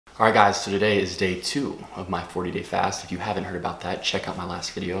Alright guys, so today is day 2 of my 40-day fast. If you haven't heard about that, check out my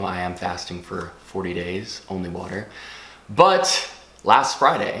last video. I am fasting for 40 days, only water. But last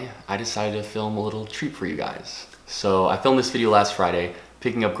Friday, I decided to film a little treat for you guys. So I filmed this video last Friday,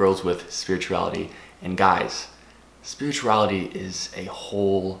 picking up girls with spirituality. And guys, spirituality is a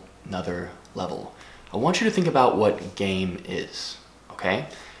whole nother level. I want you to think about what game is, okay?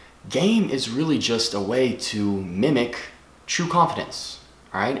 Game is really just a way to mimic true confidence.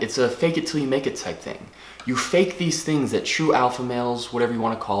 All right, it's a fake it till you make it type thing. You fake these things that true alpha males, whatever you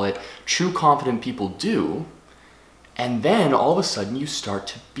want to call it, true confident people do, and then all of a sudden you start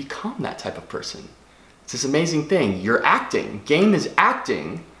to become that type of person. It's this amazing thing. You're acting. Game is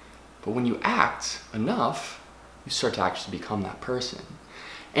acting, but when you act enough, you start to actually become that person.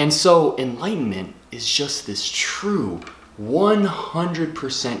 And so enlightenment is just this true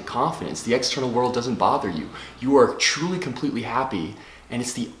 100% confidence. The external world doesn't bother you. You are truly completely happy. And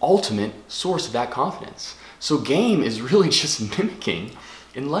it's the ultimate source of that confidence. So game is really just mimicking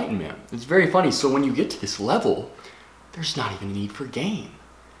enlightenment. It's very funny. So when you get to this level, there's not even a need for game.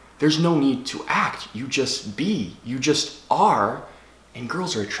 There's no need to act. You just be. You just are. And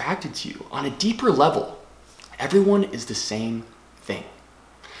girls are attracted to you. On a deeper level, everyone is the same thing.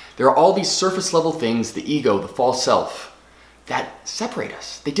 There are all these surface level things, the ego, the false self, that separate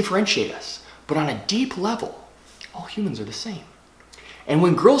us. They differentiate us. But on a deep level, all humans are the same. And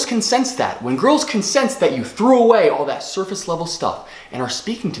when girls can sense that, you threw away all that surface level stuff and are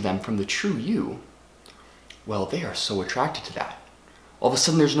speaking to them from the true you, well, they are so attracted to that. All of a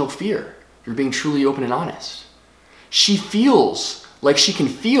sudden there's no fear. You're being truly open and honest. She feels like she can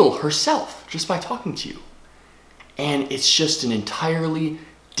feel herself just by talking to you. And it's just an entirely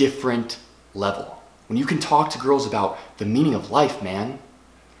different level. When you can talk to girls about the meaning of life, man,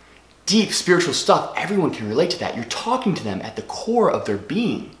 deep spiritual stuff, everyone can relate to that. You're talking to them at the core of their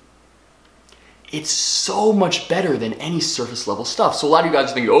being. It's so much better than any surface level stuff. So a lot of you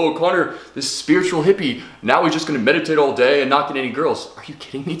guys think, oh, Connor, this spiritual hippie, now he's just gonna meditate all day and not get any girls. Are you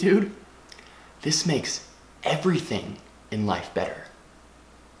kidding me, dude? This makes everything in life better.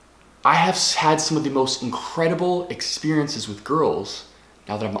 I have had some of the most incredible experiences with girls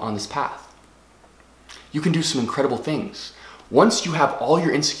now that I'm on this path. You can do some incredible things. Once you have all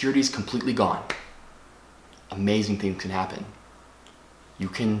your insecurities completely gone, amazing things can happen. You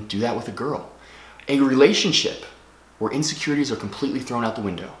can do that with a girl. A relationship where insecurities are completely thrown out the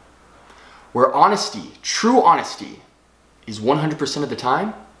window, where honesty, true honesty, is 100% of the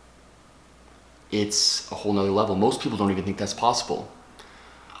time, it's a whole nother level. Most people don't even think that's possible.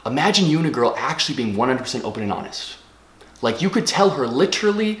 Imagine you and a girl actually being 100% open and honest. Like you could tell her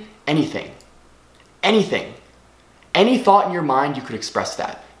literally anything. Anything. Any thought in your mind, you could express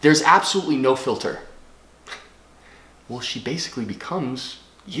that. There's absolutely no filter. Well, she basically becomes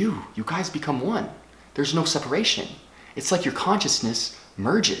you. You guys become one. There's no separation. It's like your consciousness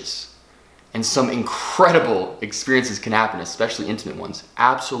merges. And some incredible experiences can happen, especially intimate ones.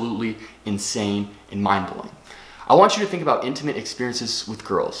 Absolutely insane and mind-blowing. I want you to think about intimate experiences with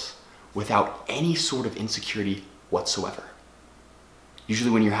girls without any sort of insecurity whatsoever.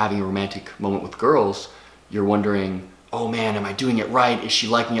 Usually when you're having a romantic moment with girls, you're wondering, oh man, am I doing it right? Is she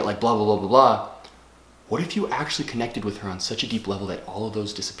liking it like blah, blah, blah, blah, blah? What if you actually connected with her on such a deep level that all of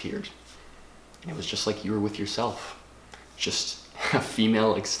those disappeared? And it was just like you were with yourself. Just a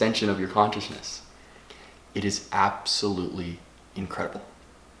female extension of your consciousness. It is absolutely incredible.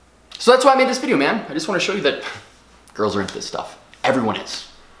 So that's why I made this video, man. I just want to show you that girls are into this stuff. Everyone is.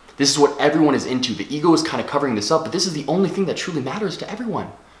 This is what everyone is into. The ego is kind of covering this up, but this is the only thing that truly matters to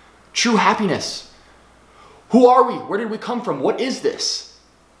everyone. True happiness. Who are we? Where did we come from? What is this?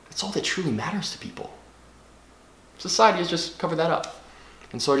 That's all that truly matters to people. Society has just covered that up.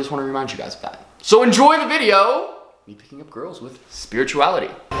 And so I just want to remind you guys of that. So enjoy the video, me picking up girls with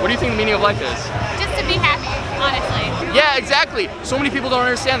spirituality. What do you think the meaning of life is? Just to be happy, honestly. Yeah, exactly. So many people don't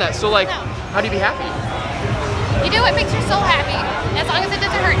understand that. So like, how do you be happy? You do what makes your soul happy, as long as it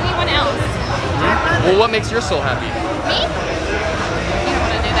doesn't hurt anyone else. Well, what makes your soul happy? Me? You don't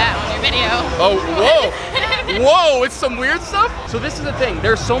want to do that on your video. Oh, whoa. Whoa, it's some weird stuff? So this is the thing,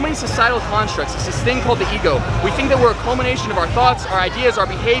 there are so many societal constructs. It's this thing called the ego. We think that we're a culmination of our thoughts, our ideas, our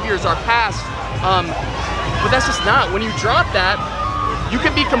behaviors, our past. But that's just not. When you drop that, you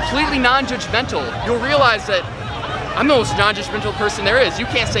can be completely non-judgmental. You'll realize that I'm the most non-judgmental person there is. You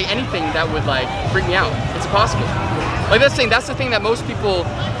can't say anything that would like freak me out. It's impossible. Like that's the thing that most people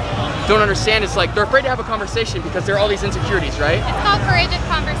don't understand. Is like they're afraid to have a conversation because there are all these insecurities, right? It's called courageous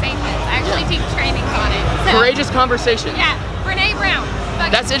conversations. I actually teach trainings on it. So, courageous conversations. Yeah, Brene Brown.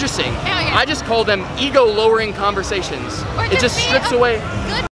 That's interesting. Hell yeah. I just call them ego-lowering conversations. It just strips away.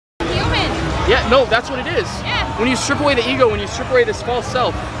 Good Yeah, no, that's what it is. Yeah. When you strip away the ego, when you strip away this false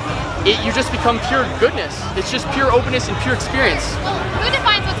self, you just become pure goodness. It's just pure openness and pure experience. Well, who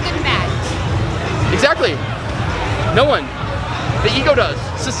defines what's good and bad? Exactly. No one. The ego does.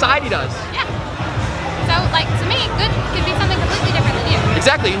 Society does. Yeah. So, like, to me, good could be something completely different than you.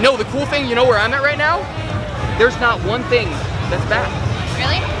 Exactly. No, the cool thing, you know where I'm at right now? There's not one thing that's bad.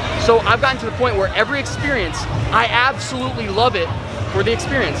 Really? So I've gotten to the point where every experience, I absolutely love it for the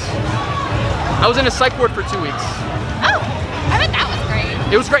experience. I was in a psych ward for 2 weeks. Oh, I bet that was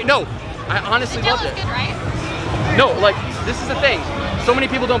great. It was great. No, I honestly The loved was it. good, right? No, like, this is the thing. So many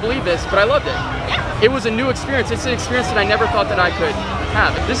people don't believe this, but I loved it. Yeah. It was a new experience. It's an experience that I never thought that I could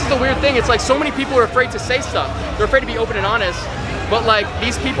have. This is the weird thing. It's like so many people are afraid to say stuff. They're afraid to be open and honest. But like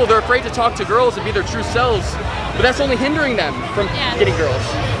these people, they're afraid to talk to girls and be their true selves. But that's only hindering them from getting girls.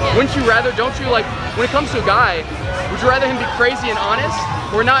 Wouldn't you rather, don't you, like, when it comes to a guy, would you rather him be crazy and honest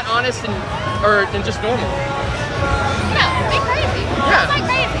or not honest and just normal? No, be crazy. Yeah. It's like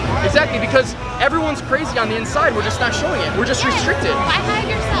crazy. Exactly, because everyone's crazy on the inside. We're just not showing it. We're just restricted. Why hide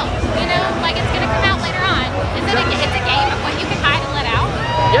yourself? You know, like it's gonna come out later on. It's a game of what you can hide and let out.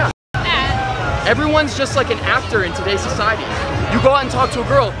 Yeah. That. Everyone's just like an actor in today's society. You go out and talk to a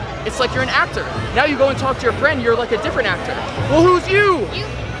girl, it's like you're an actor. Now you go and talk to your friend, you're like a different actor. Well, who's you?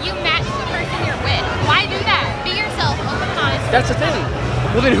 You match the person you're with. Why do that? Be yourself, open and honest. That's the thing.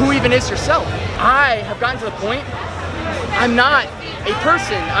 Well, then who even is yourself? I have gotten to the point, I'm not a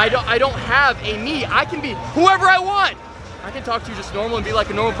person. I don't have a me. I can be whoever I want. I can talk to you just normal and be like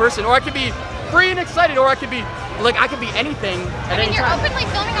a normal person, or I could be free and excited, or I could be like, I could be anything at any you're time. openly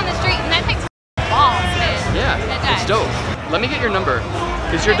filming on the street, and that takes balls, man. Yeah, it's dope. Let me get your number,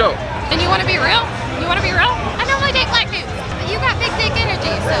 because you're dope. And you want to be real? You want to be real? I normally date black dudes, but you got big dick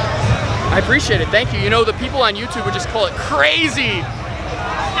energy, so. I appreciate it, thank you. You know, the people on YouTube would just call it crazy.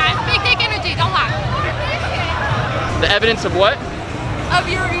 Big dick energy, don't lie. The evidence of what? Of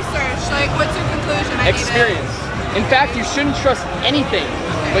your research, like what's your conclusion? Experience. In fact, you shouldn't trust anything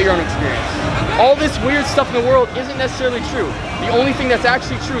but your own experience. All this weird stuff in the world isn't necessarily true. The only thing that's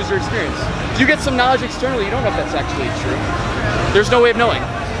actually true is your experience. If you get some knowledge externally, you don't know if that's actually true. There's no way of knowing.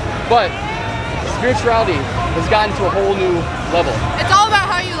 But spirituality has gotten to a whole new level. It's all about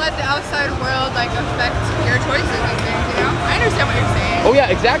how you let the outside world like affect your choices and things, you know? I understand what you're saying. Oh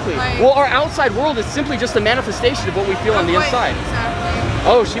yeah, exactly. Like, well, our outside world is simply just a manifestation of what we feel on the inside. Exactly.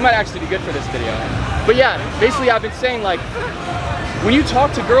 Oh, she might actually be good for this video. But yeah, basically I've been saying, like, when you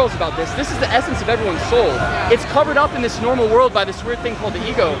talk to girls about this is the essence of everyone's soul. It's covered up in this normal world by this weird thing called the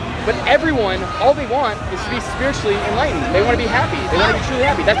ego. But everyone, all they want is to be spiritually enlightened. They want to be happy. They want to be truly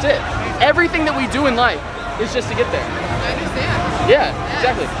happy. That's it. Everything that we do in life is just to get there. I understand. Yeah,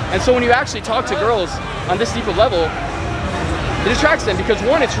 exactly. And so when you actually talk to girls on this deeper level, it attracts them because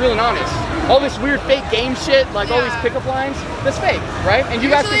one, it's real and honest. All this weird fake game shit, like all these pickup lines, that's fake, right? And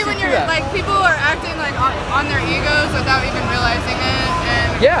you guys can see when through you're that. like people are acting like on their egos without even realizing it,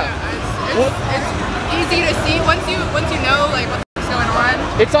 and it's easy to see once you know like what's going on.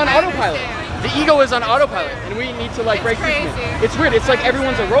 It's on autopilot. The ego is on autopilot, and we need to like break through it. It's weird. It's like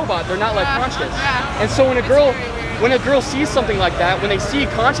everyone's a robot. They're not like conscious. And so when a girl sees something like that, when they see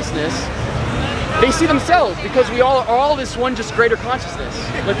consciousness, they see themselves because we all are all this one just greater consciousness.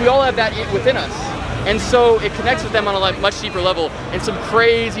 Like we all have that within us. And so it connects with them on a like much deeper level, and some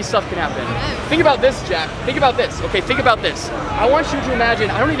crazy stuff can happen. Think about this, Jack. Think about this. Okay, think about this. I want you to imagine,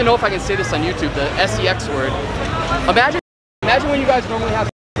 I don't even know if I can say this on YouTube, the SEX word. Imagine when you guys normally have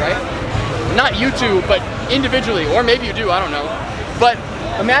sex, right? Not you two, but individually, or maybe you do, I don't know. But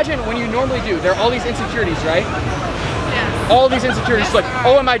imagine when you normally do, there are all these insecurities, right? All these insecurities, like,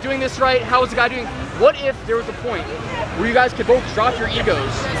 oh, am I doing this right? How is the guy doing? What if there was a point where you guys could both drop your egos?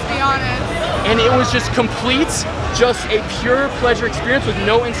 Just be honest. And it was just complete, just a pure pleasure experience with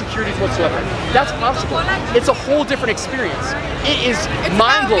no insecurities whatsoever. That's possible. It's a whole different experience. It is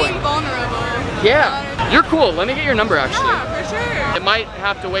mind-blowing. It's about being vulnerable. Yeah. You're cool. Let me get your number, actually. Yeah, for sure. It might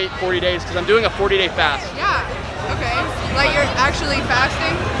have to wait 40 days because I'm doing a 40-day fast. Yeah. Okay. Like you're actually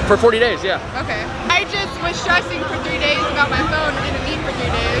fasting? For 40 days, yeah. Okay. I just was stressing for 3 days about my phone and didn't eat for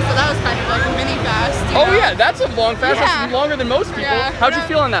 3 days, so that was kind of like a mini fast. Oh yeah, that's a long fast. Yeah. That's longer than most people. Yeah. How'd you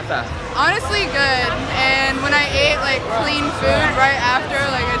feel on that fast? Honestly, good. And when I ate like clean food right after,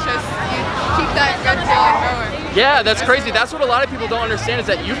 like it's just, you keep that good feeling going. Yeah, that's crazy. That's what a lot of people don't understand is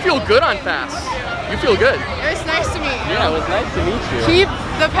that you feel good on fast. You feel good. It was nice to meet you. Yeah, it was nice to meet you. Keep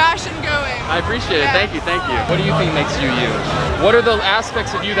the passion going. I appreciate it. Thank you, thank you. What do you think makes you you? What are the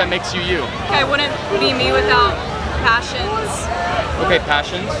aspects of you that makes you you? I wouldn't be me without passions. Okay,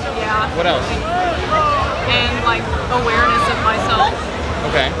 passions. Yeah. What else? And like awareness of myself.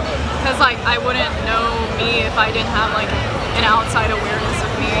 Okay. Because like I wouldn't know me if I didn't have like an outside awareness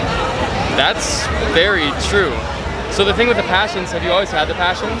of me. That's very true. So the thing with the passions, have you always had the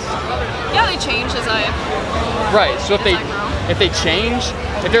passions? Yeah, they change as I. Right. So if I they change,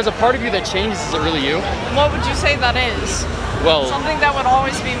 if there's a part of you that changes, is it really you? What would you say that is? Well, Something that would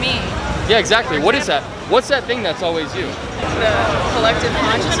always be me. yeah, exactly. What is that? What's that thing that's always you? The collective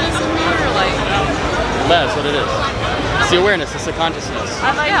consciousness of me, or like. That's what it is. It's the awareness. It's the consciousness.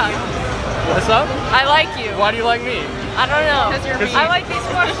 I like you. What's up? I like you. Why do you like me? I don't know. Because you're me. I like these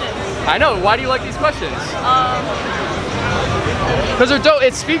questions. I know. Why do you like these questions? Because they're dope.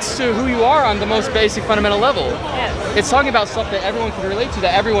 It speaks to who you are on the most basic, fundamental level. Yes. It's talking about stuff that everyone can relate to,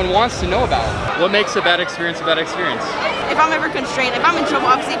 that everyone wants to know about. What makes a bad experience a bad experience? If I'm ever constrained, if I'm in trouble,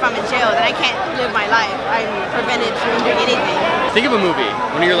 obviously if I'm in jail, then I can't live my life. I'm prevented from doing anything. Think of a movie,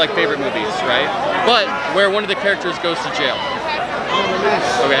 one of your like favorite movies, right? But where one of the characters goes to jail.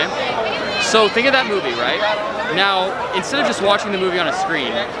 Okay? So think of that movie, right? Now, instead of just watching the movie on a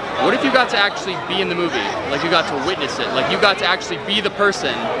screen, what if you got to actually be in the movie? Like you got to witness it, like you got to actually be the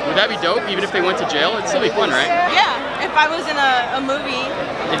person. Would that be dope, even if they went to jail? It'd still be fun, right? Yeah, if I was in a movie,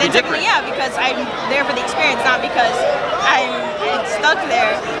 It'd be then technically, different. yeah, because I'm there for the experience, not because I'm stuck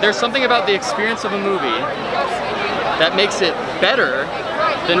there. There's something about the experience of a movie that makes it better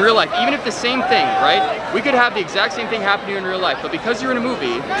than real life. Even if the same thing, right? We could have the exact same thing happen to you in real life, but because you're in a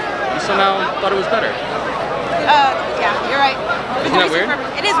movie, you somehow thought it was better. Yeah, you're right. Isn't that weird?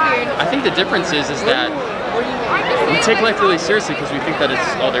 It is weird. I think the difference is that we take life really seriously because we think that it's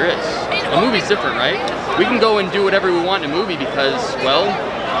all there is. A movie's different, right? We can go and do whatever we want in a movie because, well,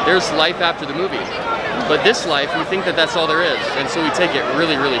 there's life after the movie. But this life, we think that that's all there is, and so we take it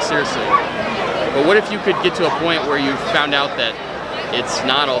really, really seriously. But what if you could get to a point where you found out that it's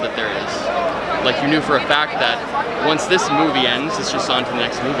not all that there is? Like you knew for a fact that once this movie ends, it's just on to the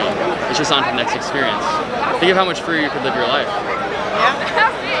next movie. It's just on to the next experience. Think of how much freer you could live your life. Yeah.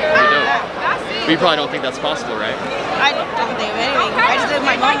 Pretty dope. But you probably don't think that's possible, right? I don't think of anything. I just live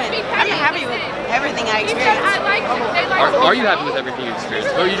my moment. I'm happy with everything I experience. Are you happy with everything you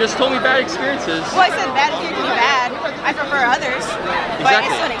experienced? Oh, you just told me bad experiences. Well, I said bad if you can be bad. I prefer others, but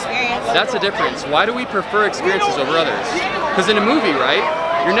Exactly. it's still an experience. That's the difference. Why do we prefer experiences over others? Because in a movie, right,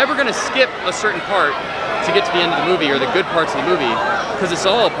 you're never going to skip a certain part to get to the end of the movie or the good parts of the movie, because it's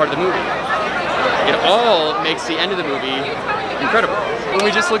all part of the movie. It all makes the end of the movie incredible. When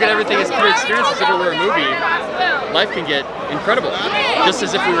we just look at everything as pure experiences, if it were a movie, life can get incredible, just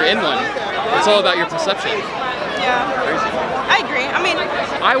as if we were in one. It's all about your perception. Yeah. Crazy. I agree. I mean,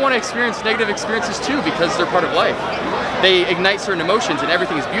 I want to experience negative experiences too because they're part of life. They ignite certain emotions and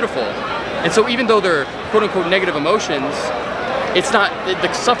everything is beautiful. And so even though they're quote unquote negative emotions, it's not,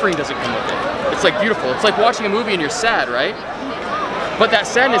 the suffering doesn't come with it. It's like beautiful. It's like watching a movie and you're sad, right? But that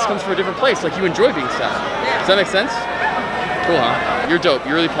sadness comes from a different place. Like you enjoy being sad. Does that make sense? Cool, huh? You're dope.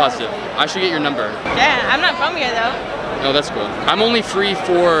 You're really positive. I should get your number. yeah, I'm not from here though. No, that's cool. I'm only free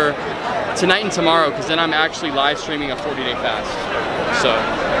for tonight and tomorrow because then I'm actually live streaming a 40-day fast. So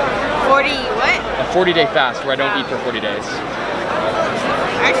 40 what? a 40-day fast where I don't eat for 40 days.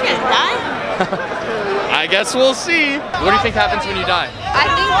 Aren't you gonna die? I guess we'll see. What do you think happens when you die? I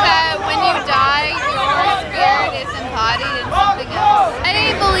think that when you die, your spirit is embodied in something else.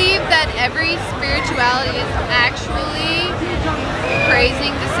 I believe that every spirituality is actually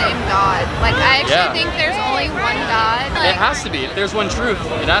praising the same God. Like, I actually think there's only one God. It has to be. If there's one truth,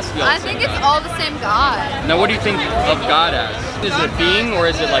 it has to be all I the same. think it's all the same God. Now, what do you think of God as? Is it a being or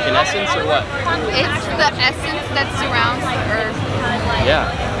is it like an essence or what? It's the essence that surrounds the earth. Yeah.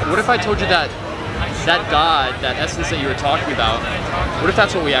 What if I told you that that God, that essence that you were talking about, what if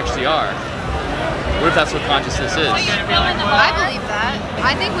that's what we actually are? What if that's what consciousness is? I believe that.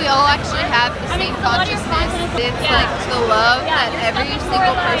 I think we all actually have the same consciousness. It's like the love that every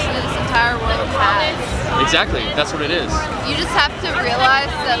single person in this entire world has. Exactly. That's what it is. You just have to realize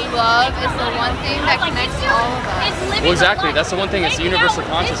that love is the one thing that connects all of us. Well, exactly. That's the one thing. It's the universal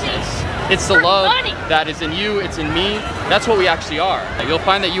consciousness. It's the love that is in you, it's in me. That's what we actually are. You'll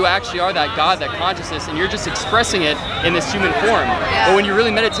find that you actually are that God, that consciousness, and you're just expressing it in this human form. But when you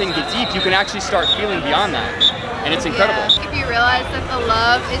really meditate and get deep, you can actually start feeling beyond that. And it's incredible. Yeah. If you realize that the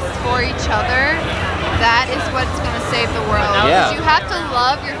love is for each other, that is what's going to save the world. Yeah. You have to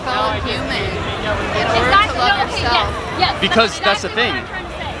love your fellow human in order to love yourself. Because that's the thing.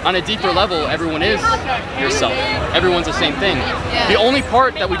 On a deeper level, everyone is yourself. Everyone's the same thing. Yeah. The only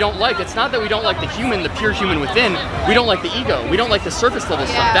part that we don't like, it's not that we don't like the human, the pure human within. We don't like the ego. We don't like the surface level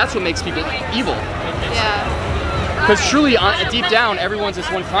stuff. That's what makes people evil. Yeah. Because truly, deep down, everyone's this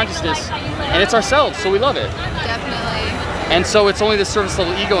one consciousness, and it's ourselves, so we love it. Definitely. And so it's only the surface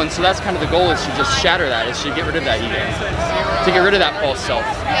level ego, and so that's kind of the goal, is to just shatter that, is to get rid of that ego. To get rid of that false self.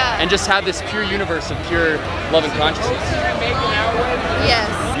 Yeah. And just have this pure universe of pure love and consciousness.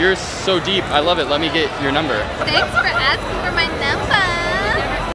 Yes. You're so deep. I love it. Let me get your number. Thanks for asking for my